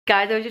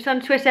Guys, I was just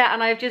on Twitter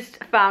and I've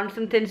just found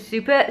something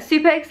super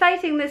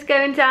exciting that's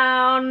going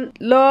down.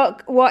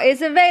 Look what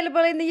is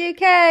available in the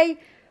UK.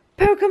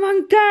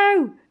 Pokemon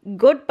Go.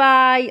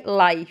 Goodbye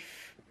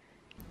life.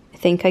 I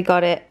think I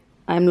got it.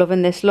 I'm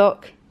loving this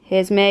look.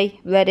 Here's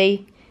me,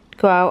 ready to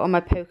go out on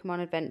my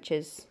Pokemon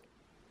adventures.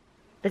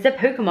 There's a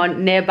Pokemon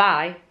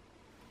nearby.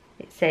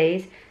 It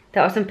says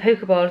there are some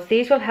Pokeballs.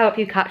 These will help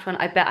you catch one.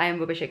 I bet I am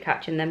rubbish at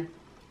catching them.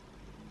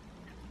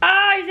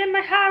 Ah, he's in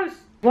my house.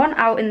 One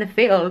out in the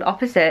field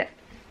opposite.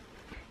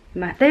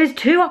 There's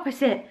two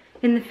opposite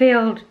in the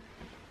field.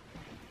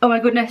 Oh my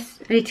goodness,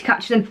 I need to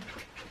catch them.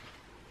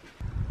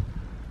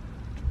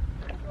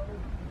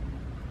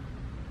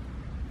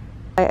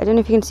 I don't know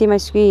if you can see my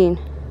screen,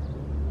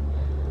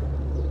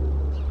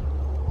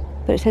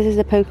 but it says there's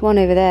a Pokemon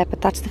over there,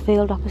 but that's the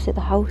field opposite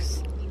the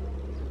house.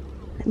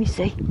 Let me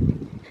see.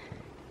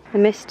 I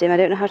missed him, I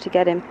don't know how to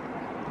get him.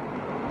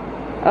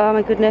 Oh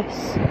my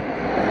goodness.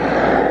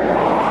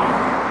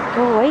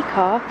 Go away,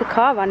 car. The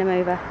car ran him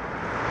over.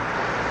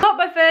 Got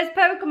my first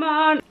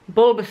Pokemon!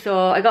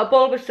 Bulbasaur. I got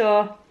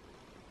Bulbasaur.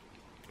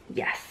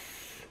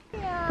 Yes.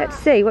 Yeah. Let's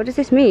see, what does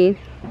this mean?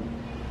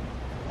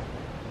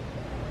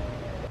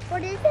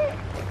 What is it?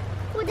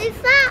 What is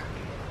that?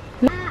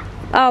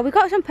 Oh, we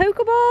got some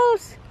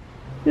Pokeballs.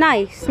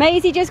 Nice.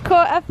 Maisie just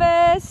caught her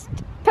first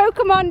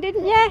Pokemon,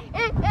 didn't you?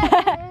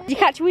 Did you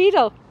catch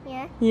Weedle?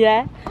 Yeah.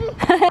 Yeah.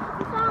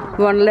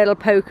 We're on a little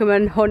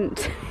Pokemon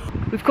hunt.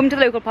 We've come to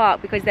the local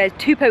park because there's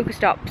 2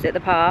 Pokestops at the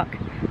park.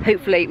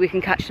 Hopefully we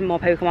can catch some more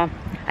Pokemon.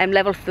 I'm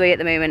level 3 at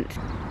the moment.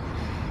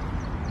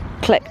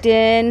 Clicked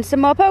in some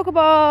more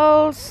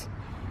Pokeballs.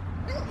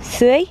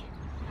 3?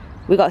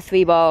 We got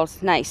 3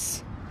 balls.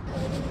 Nice.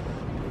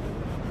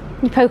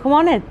 You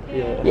Pokemon in?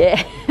 Yeah.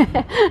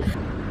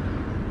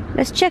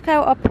 Let's check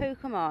out our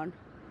Pokemon.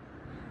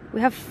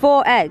 We have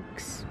 4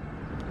 eggs.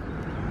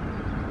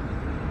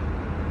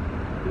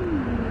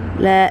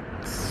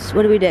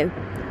 What do we do?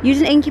 Use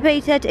an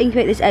incubator to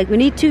incubate this egg. We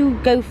need to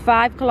go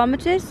 5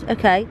 kilometers.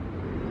 Okay.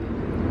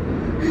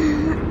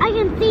 I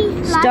can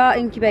see. Start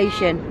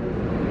incubation.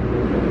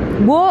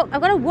 Walk. I've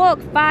got to walk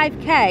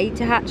 5k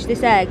to hatch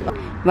this egg.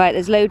 Right,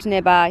 there's loads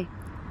nearby.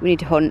 We need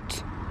to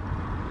hunt.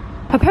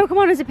 A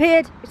Pokemon has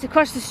appeared. It's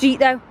across the street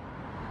though.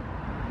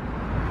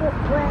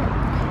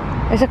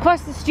 Where? It's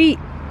across the street.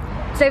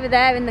 It's over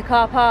there in the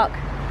car park.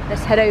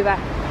 Let's head over.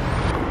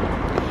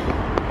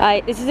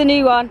 Right, this is a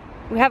new one.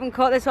 We haven't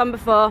caught this one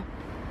before.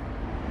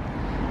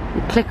 We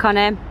click on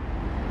him.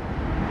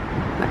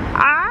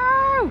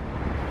 Ow!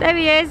 There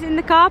he is in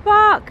the car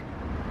park.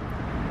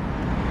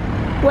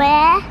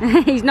 Where?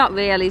 He's not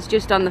real, he's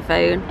just on the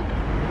phone.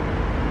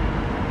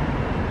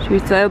 Should we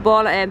throw a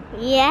ball at him?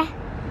 Yeah.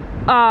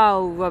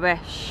 Oh,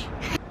 rubbish.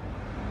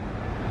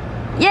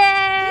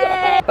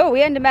 Yeah! Oh,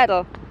 we earned a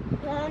medal.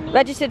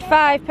 Registered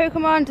 5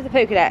 Pokemon to the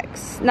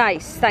Pokedex.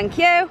 Nice, thank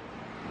you.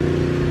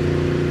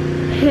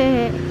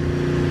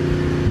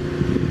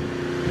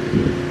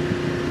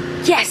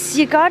 Yes,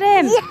 you got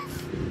him. Yes.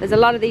 There's a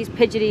lot of these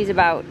Pidgeoties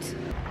about.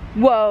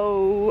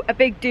 Whoa, a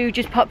big dude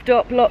just popped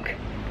up, look.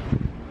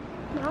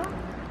 What?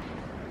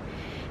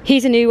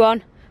 He's a new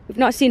one. We've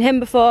not seen him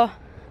before.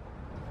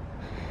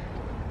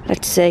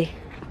 Let's see.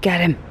 Get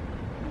him.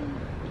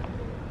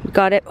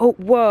 Got it. Oh,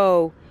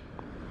 whoa.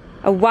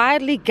 A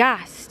wildly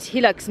gassed.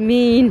 He looks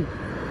mean.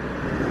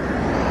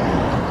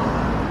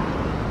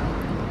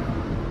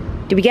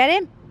 Did we get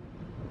him?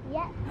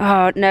 Yeah.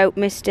 Oh, no,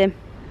 missed him.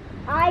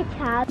 I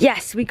can.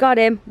 Yes, we got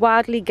him.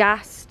 Wildly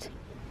gassed.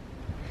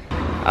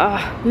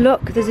 Oh,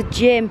 look, there's a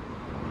gym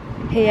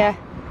here,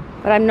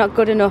 but I'm not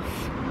good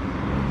enough.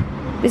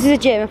 This is a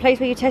gym, a place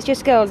where you test your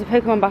skills in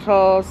Pokemon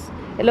battles.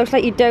 It looks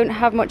like you don't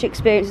have much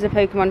experience as a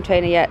Pokemon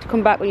trainer yet.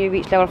 Come back when you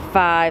reach level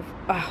 5.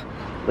 Oh,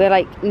 we're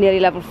like nearly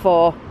level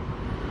 4.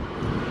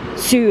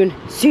 Soon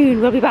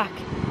we'll be back.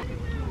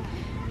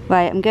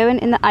 Right, I'm going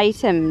in the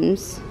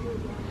items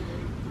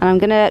and I'm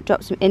gonna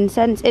drop some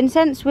incense.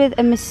 Incense with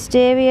a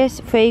mysterious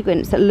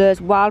fragrance that lures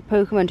wild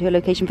Pokemon to a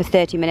location for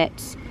 30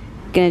 minutes.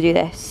 Gonna do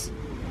this.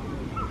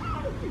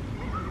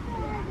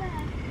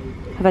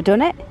 Have I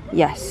done it?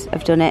 Yes,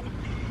 I've done it.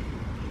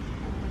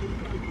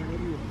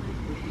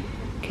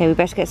 Okay, we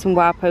best get some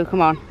wild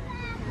Pokemon.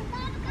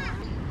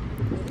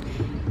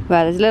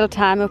 Well, there's a little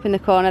timer up in the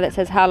corner that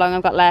says how long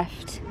I've got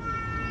left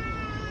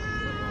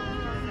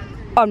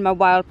on my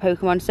wild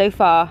Pokemon. So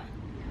far,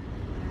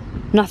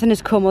 nothing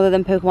has come other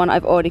than Pokemon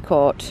I've already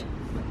caught,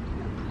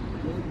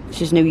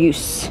 which is no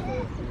use.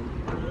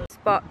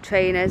 Spot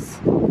trainers.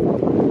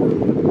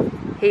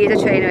 He's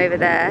a trainer over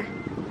there.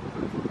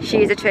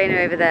 She's a trainer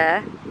over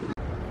there.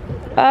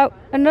 Oh,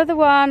 another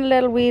one,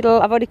 little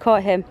Weedle. I've already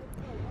caught him.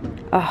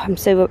 Oh, I'm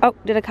so... Oh,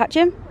 did I catch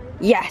him?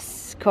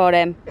 Yes, caught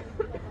him.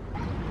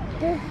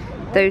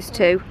 Those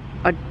two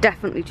are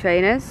definitely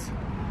trainers.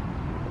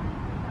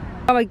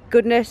 Oh my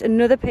goodness,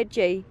 another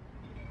Pidgey.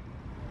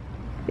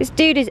 This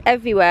dude is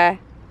everywhere.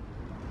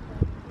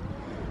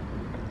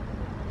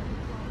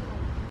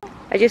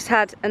 I just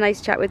had a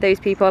nice chat with those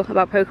people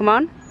about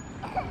Pokemon.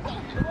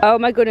 Oh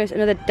my goodness,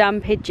 another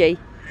damn Pidgey.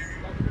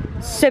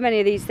 So many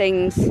of these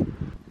things.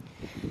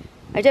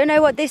 I don't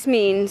know what this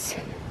means,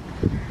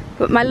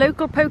 but my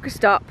local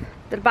Pokestop,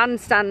 the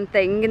bandstand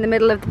thing in the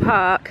middle of the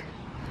park.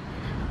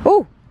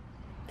 Oh,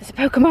 there's a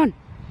Pokemon.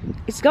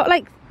 It's got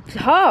like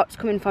hearts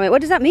coming from it.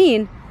 What does that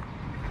mean?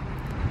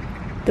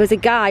 There was a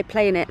guy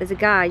playing it. There's a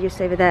guy just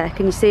over there.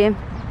 Can you see him?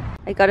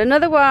 I got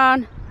another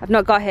one. I've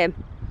not got him.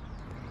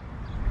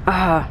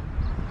 Ah,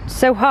 it's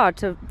so hard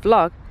to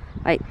vlog.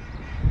 Like,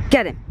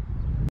 get him.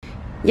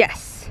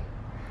 Yes,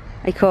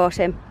 I caught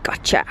him.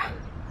 Gotcha.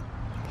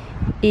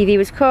 Evie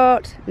was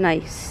caught.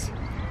 Nice.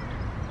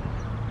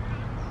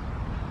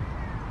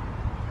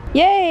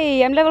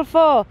 Yay, I'm level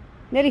 4.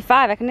 Nearly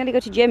 5. I can nearly go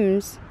to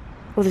gyms.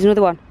 Oh, there's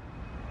another one.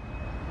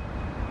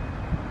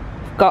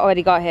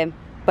 Already got him.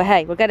 But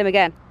hey, we'll get him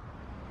again.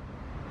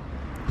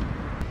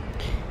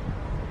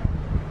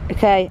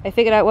 Okay, I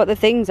figured out what the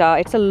things are.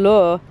 It's a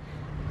lure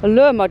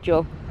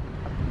module.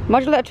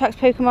 Module that attracts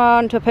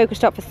Pokemon to a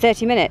Pokestop for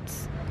 30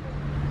 minutes.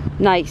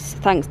 Nice,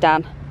 thanks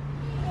Dan.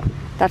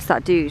 That's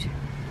that dude.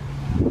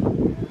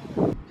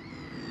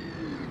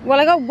 Well,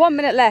 I got 1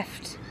 minute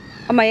left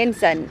on my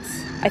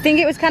incense. I think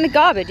it was kind of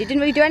garbage. It didn't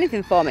really do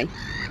anything for me.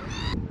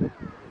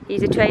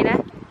 He's a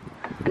trainer,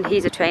 and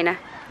he's a trainer.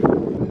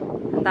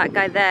 And that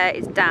guy there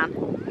is Dan,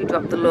 who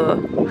dropped the lure.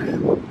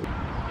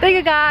 There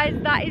you go guys,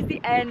 that is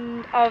the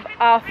end of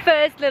our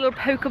first little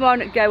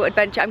Pokemon Go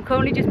adventure. I'm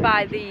currently just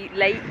by the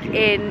lake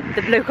in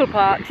the local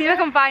park. See if I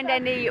can find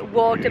any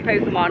water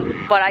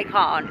Pokemon, but I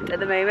can't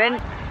at the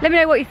moment. Let me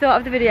know what you thought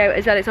of the video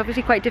as well. It's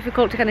obviously quite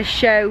difficult to kind of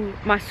show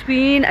my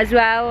screen as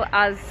well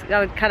as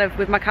kind of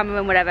with my camera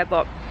and whatever,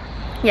 but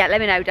yeah,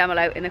 let me know down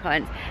below in the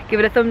comments. Give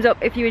it a thumbs up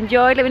if you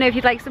enjoyed. Let me know if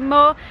you'd like some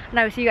more, and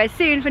I will see you guys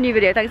soon for a new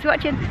video. Thanks for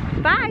watching.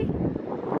 Bye!